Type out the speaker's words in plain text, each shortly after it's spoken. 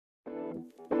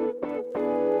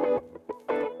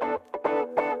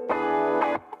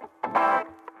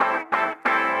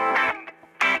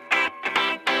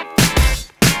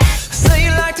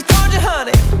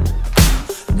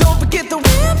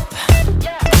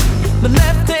My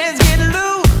left hand's getting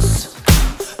loose.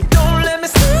 Don't let me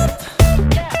slip.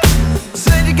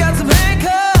 Said you got some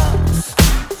handcuffs.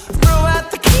 Throw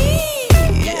out the key.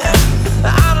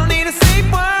 I don't need a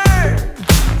safe word.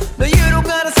 No, you don't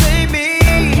gotta save me.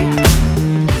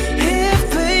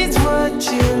 If pain's what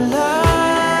you like,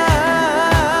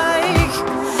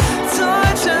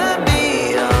 torture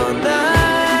me all night.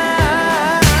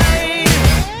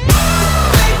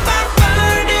 Make my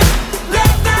burning,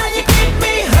 love how you keep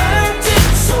me hurting.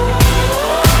 So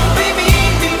be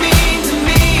mean to me,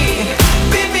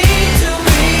 be mean to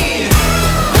me.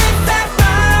 With that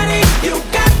body, you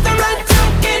got the right to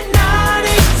get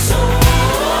naughty. So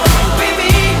be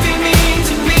mean to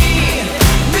me,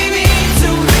 be mean to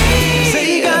me. Say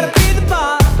you gotta be the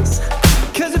boss,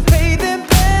 'cause you pay them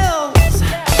bills.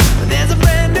 There's a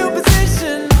brand new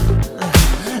position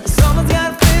someone's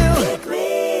gotta fill.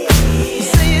 You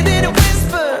say it in a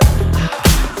whisper,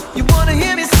 you wanna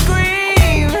hear me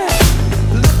scream.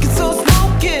 Looking so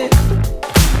smoking,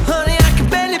 honey, I can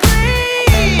barely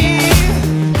breathe.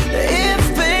 If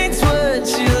pain's what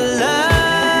you like,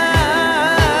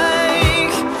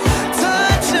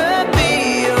 torture me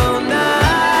all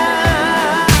night.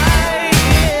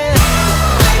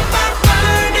 Make my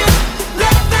burning,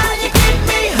 love how you keep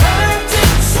me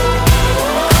hurting. So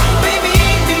be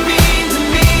mean to me,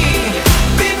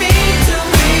 be mean to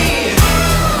me.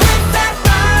 With that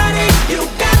body, you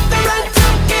got the right to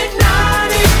get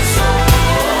naughty. So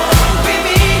be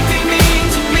mean to me,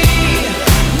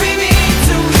 be mean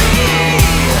to me.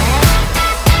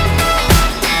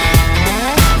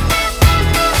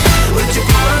 Would you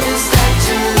promise that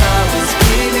your love is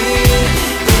giving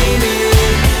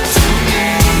to me?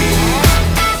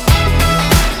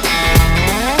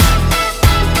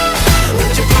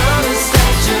 Would you promise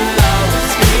that your love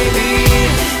is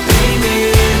giving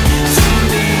to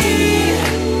me?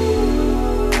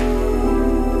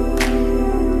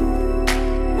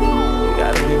 You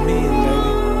gotta be mean,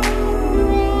 baby.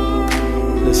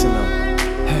 Listen up.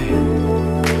 Hey.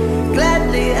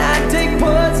 Gladly I take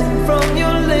poison from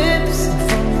your lips.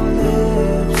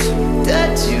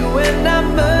 Touch you and I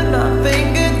burn my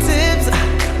fingertips.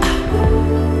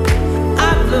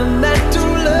 I've learned that to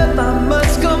love I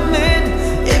must commit.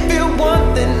 If you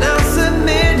want, then I'll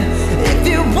submit. If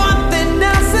you want, then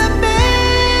I'll submit.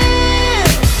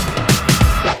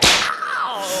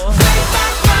 Make my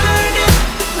burning,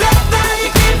 love how you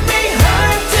keep me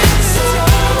hurting. So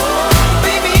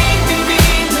be mean to me,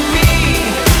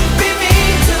 be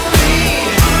mean to me.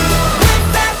 With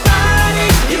that body,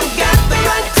 you got the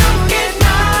right to get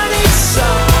naughty. So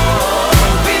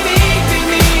be mean to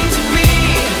me,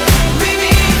 be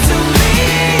mean to me.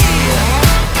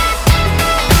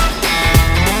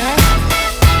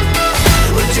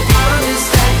 Would you promise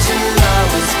that your love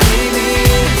was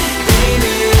giving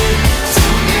to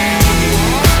me?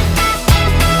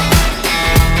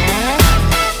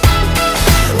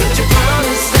 Would you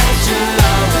promise that your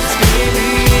love was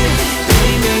giving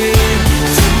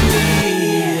to me?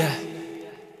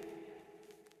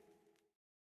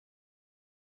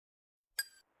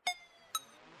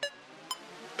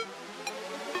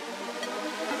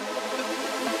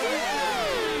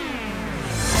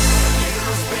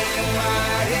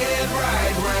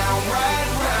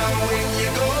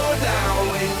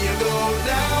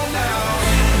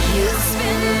 You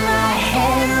spin my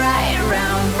head right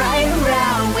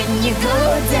round when you go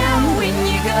down, when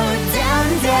you go down,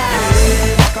 down.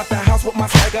 Walk out the house with my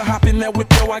swagger, hop in that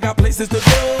whip, yo, I got places to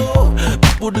go.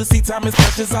 People to see, time is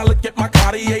precious, I look at my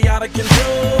Cartier out of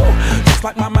control. Just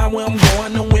like my mind where I'm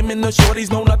going, the women, the shorties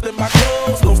know nothing but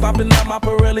clothes. No stopping at my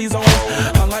Pirelli's on,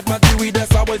 unlike my jewelry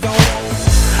that's always on.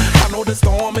 I know the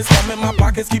storm is coming, my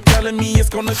pockets keep telling me it's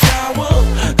gonna shower.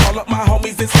 Call up my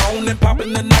homies, it's on and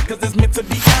popping the night, 'cause it's meant to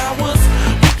be ours.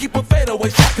 We keep a fadeaway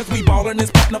shot, 'cause we ballin'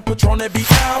 this platinum Patron every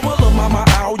hour. Lil' mama,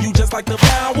 ow, you just like the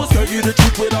flowers. Girl, you the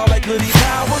truth with all that goody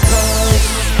power. 'Cause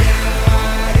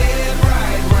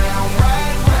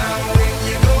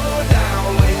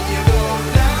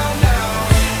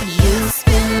You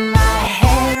spin my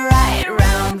head right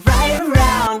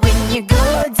round when you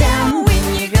go down, when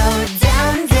you go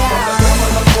down, down.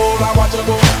 I watch her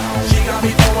go. She got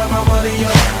me throwing my money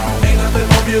up. Ain't nothing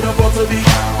more beautiful to be.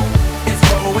 It's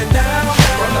going down.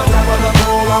 From the top of the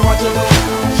pole, I watch her go.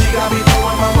 She got me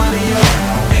throwing my money up.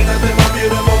 Ain't nothing more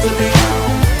beautiful to be.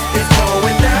 It's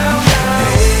going down.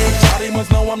 Hey, Charlie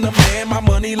must know I'm the man. My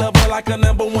money lover like a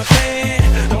 #1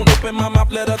 fan. Don't open my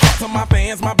mouth, let her talk to my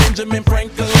fans. My Benjamin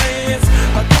Franklin's.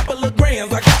 A couple of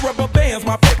grands, I got rubber bands.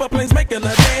 My paper planes making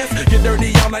a dance. Get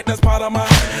dirty all night, that's part of my.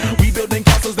 We building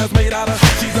castles that's made out of.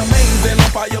 She's amazing, on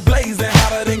fire blazing,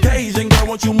 hotter than Cajun. Girl,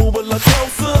 won't would you move a little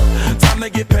closer? Time to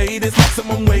get paid, it's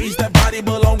maximum wage. That body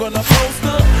belong on a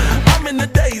poster. I'm in the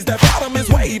days, that bottom is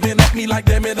waving at me like,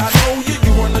 damn it, I know you.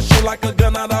 You run the show like a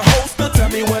gun out of holster. Tell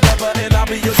me whatever and I'll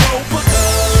be your gopher.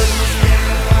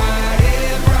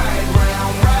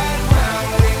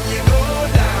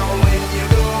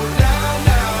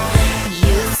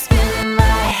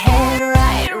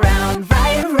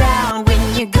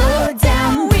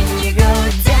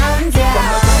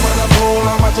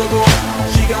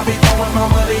 She got me throwing my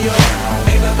money up.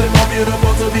 Ain't nothing more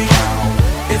beautiful to me.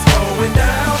 It's going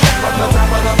down, down. From the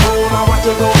top of the pool, I watch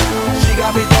her go. She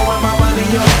got me throwing my money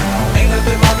up. Ain't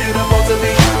nothing more beautiful to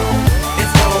me.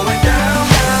 It's going down,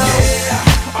 down.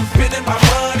 Yeah, I'm spending my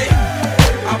money.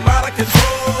 I'm out of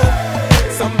control.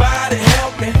 Somebody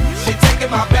help me. She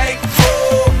taking my bank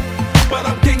full, but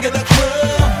I'm king of the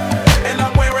club, and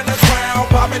I'm wearing a crown.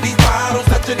 Popping these bottles,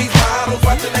 touching these bottles,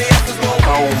 watching they asses go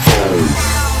home.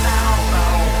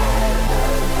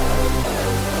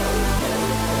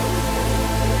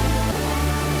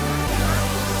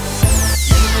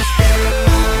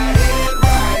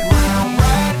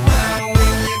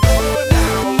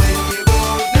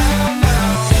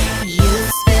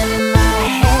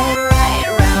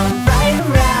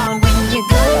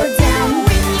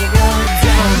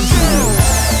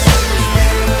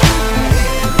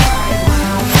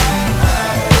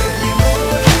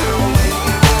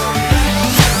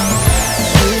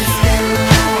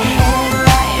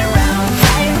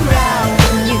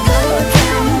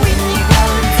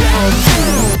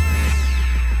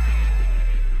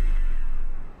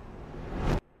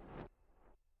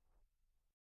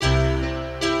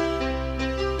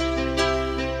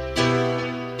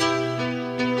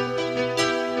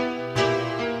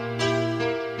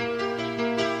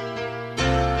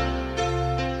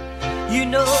 You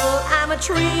know I'm a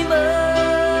dreamer,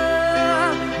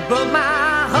 but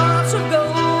my heart's of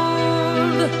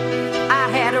gold. I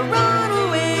had to run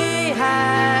away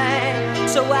high,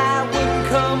 so I wouldn't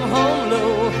come home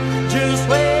low. Just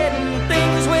when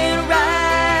things went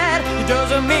right, it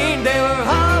doesn't mean they were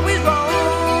always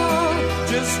wrong.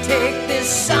 Just take this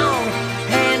song,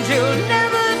 and you'll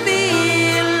never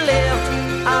be left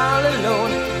all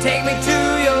alone. Take me to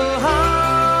your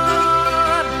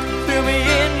heart, fill me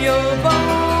in your bones.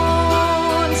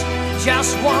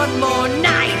 Just one more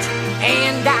night,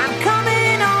 and I'm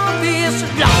coming on this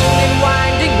long and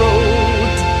winding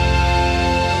road.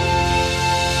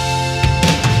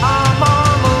 I'm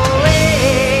on my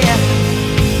way,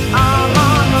 I'm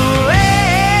on my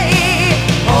way,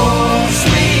 home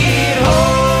sweet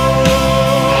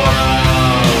home.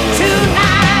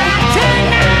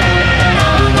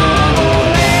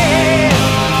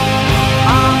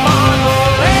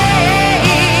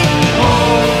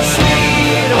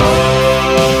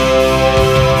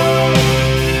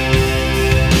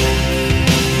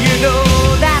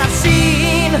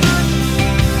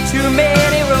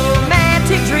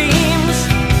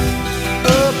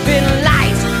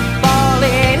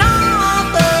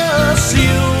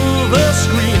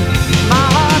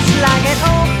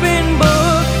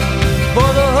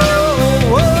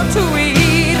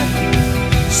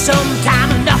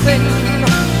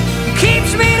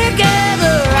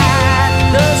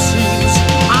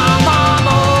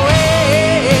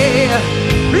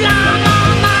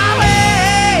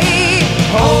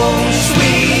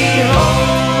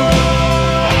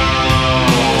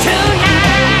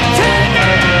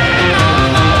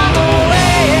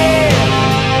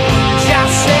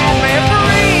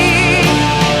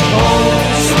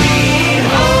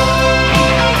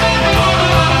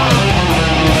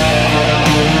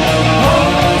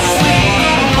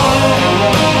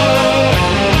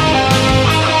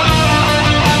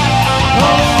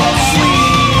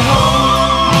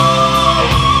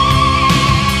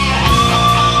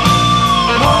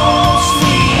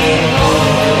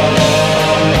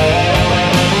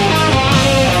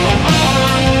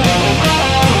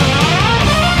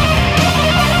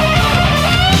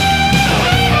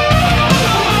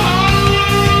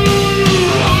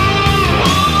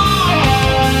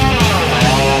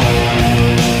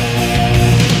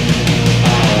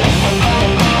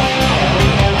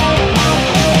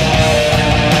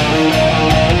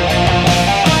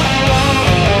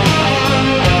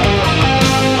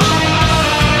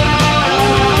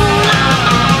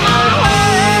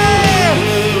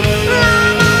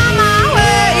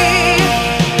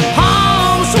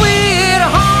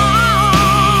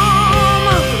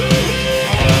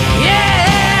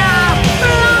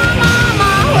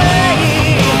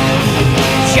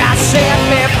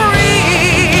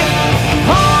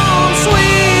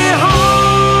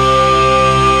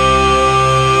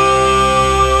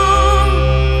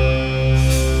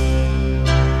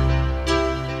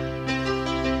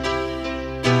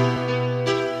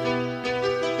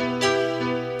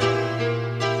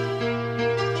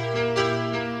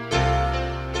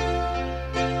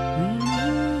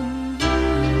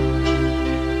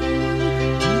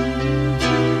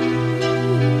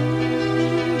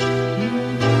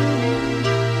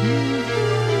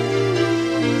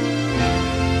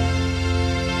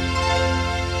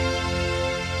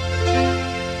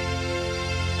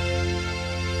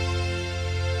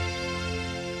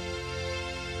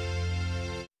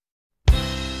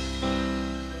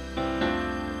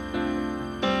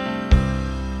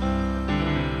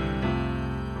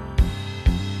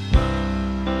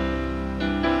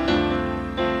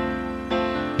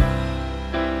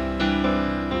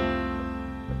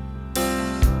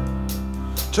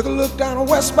 Took a look down a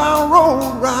westbound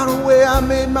road, right away I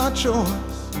made my choice.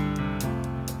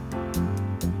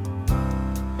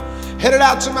 Headed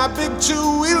out to my big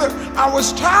two-wheeler, I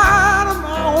was tired of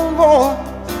my own voice.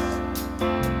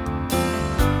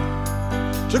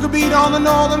 Took a beat on the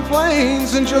northern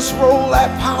plains and just rolled that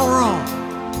power on.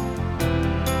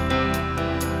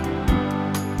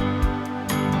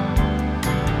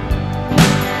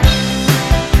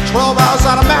 "12 hours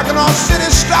out of Mackinac City,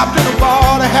 stopped in a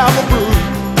bar to have a brew.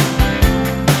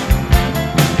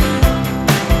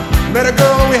 Met a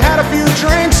girl and we had a few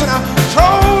drinks, and I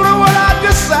told her what I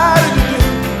decided to do.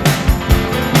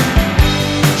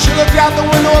 She looked out the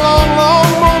window a long,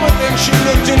 long moment, then she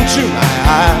looked into my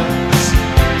eyes.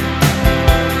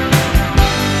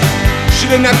 She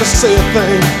didn't have to say a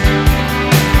thing.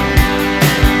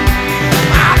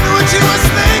 I knew what she was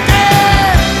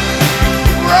thinking.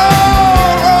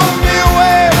 Roll me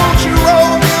away, won't you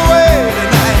roll me away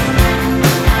tonight?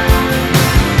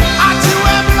 I too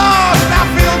am lost, I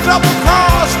feel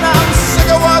double-crossed, now I'm sick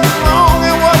of what's wrong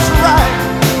and what's right.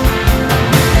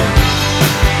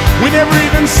 We never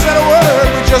even said a word,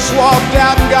 we just walked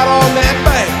out and got on that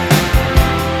bank.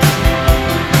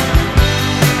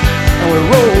 And we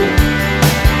rolled.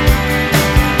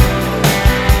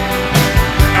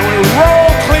 And we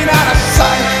rolled clean out of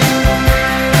sight.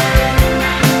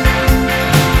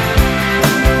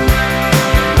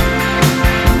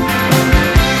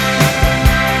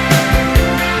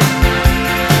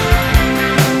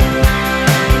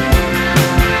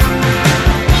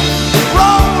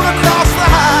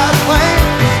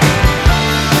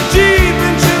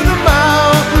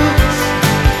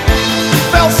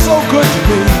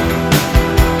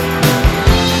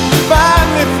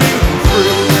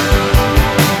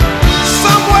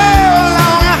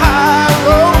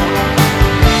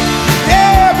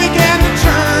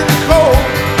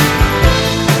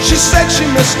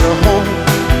 Her home.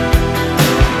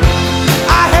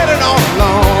 I had it all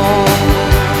along.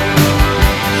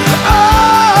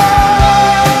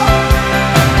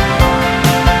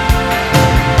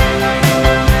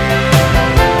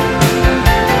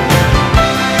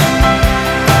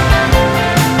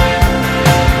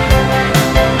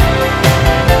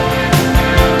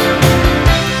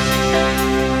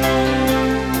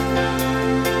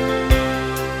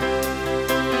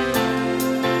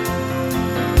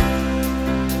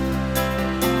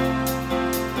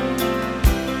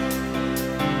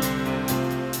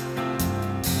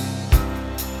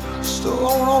 Still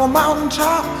alone on a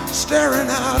mountaintop, staring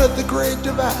out at the Great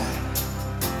Divide.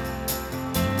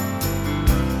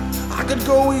 I could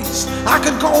go east, I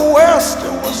could go west,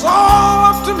 it was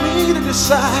all up to me to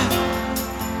decide.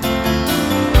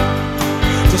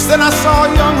 Just then I saw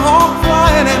a young hawk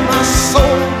flying and my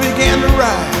soul began to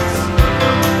rise.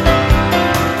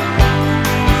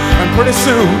 And pretty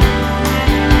soon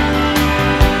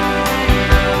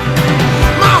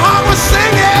my heart was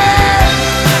singing,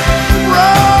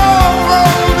 roll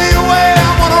me away,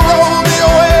 I wanna roll me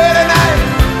away tonight.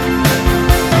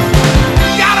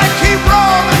 Gotta keep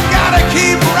rolling, gotta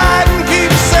keep riding,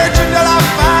 keep searching till I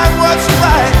find what's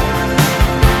right.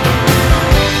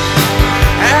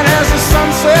 And as the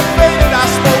sunset faded, I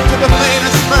spoke to the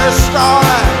faintest first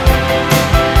starlight.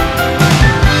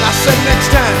 I said, next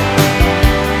time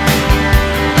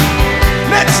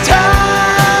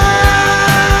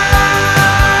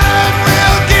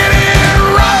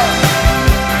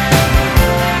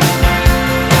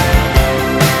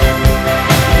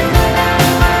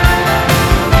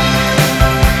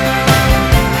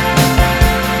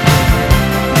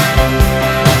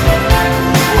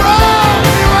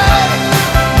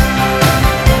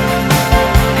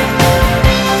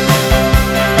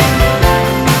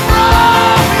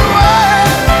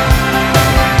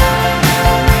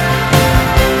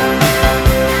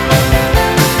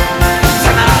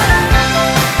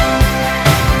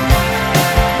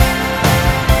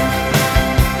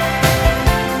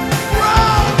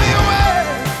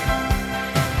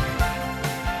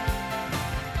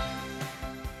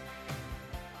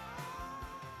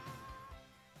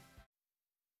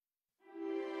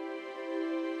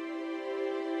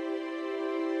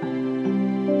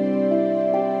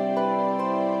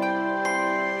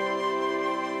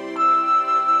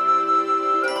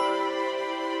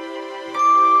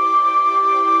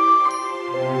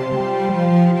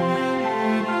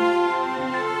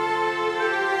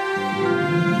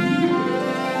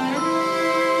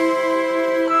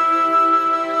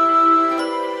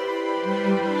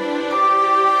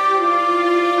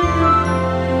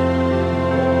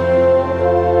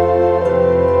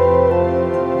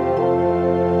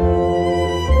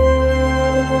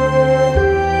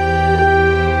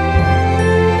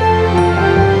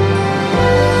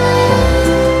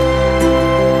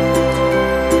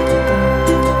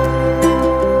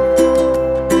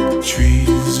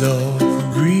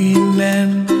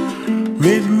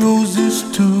red roses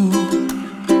too.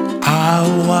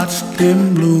 I watch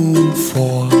them bloom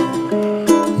for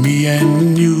me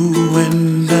and you,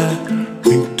 and I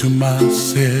think to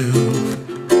myself,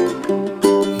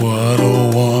 what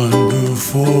a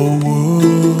wonderful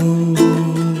world.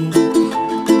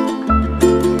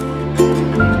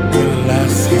 Well, I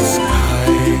see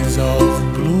skies of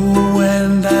blue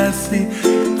and I see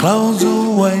clouds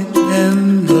of white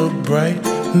and the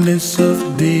brightness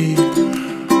of day.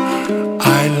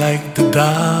 I like the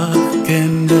dark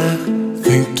and I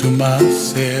think to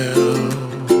myself,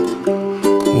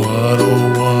 what a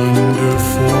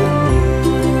wonderful world.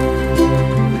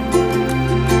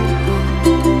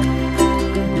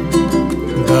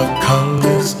 The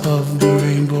colors of the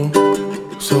rainbow,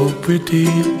 so pretty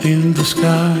in the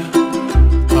sky,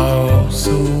 are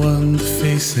also on the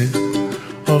faces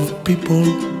of people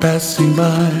passing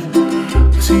by.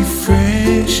 I see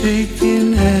friends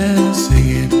shaking hands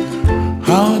singing,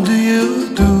 how do you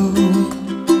do?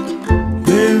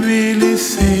 They really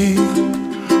say,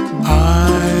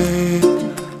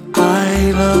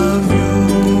 I love you.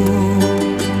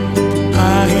 I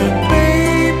hear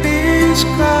babies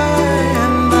cry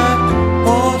and I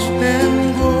watch them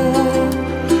go.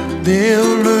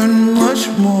 They'll learn much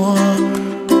more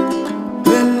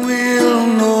than we'll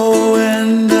know,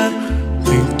 and I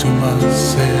think to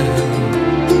myself,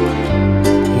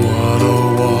 what a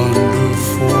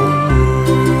wonderful world.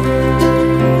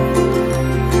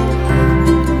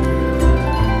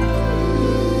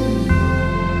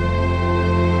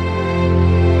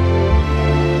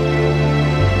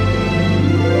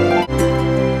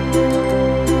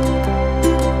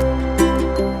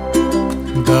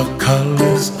 The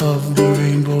colors of the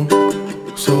rainbow,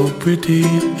 so pretty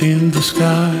in the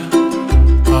sky,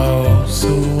 are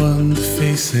also on the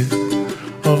faces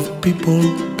of people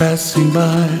passing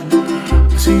by.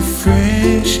 I see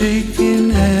friends shaking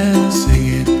hands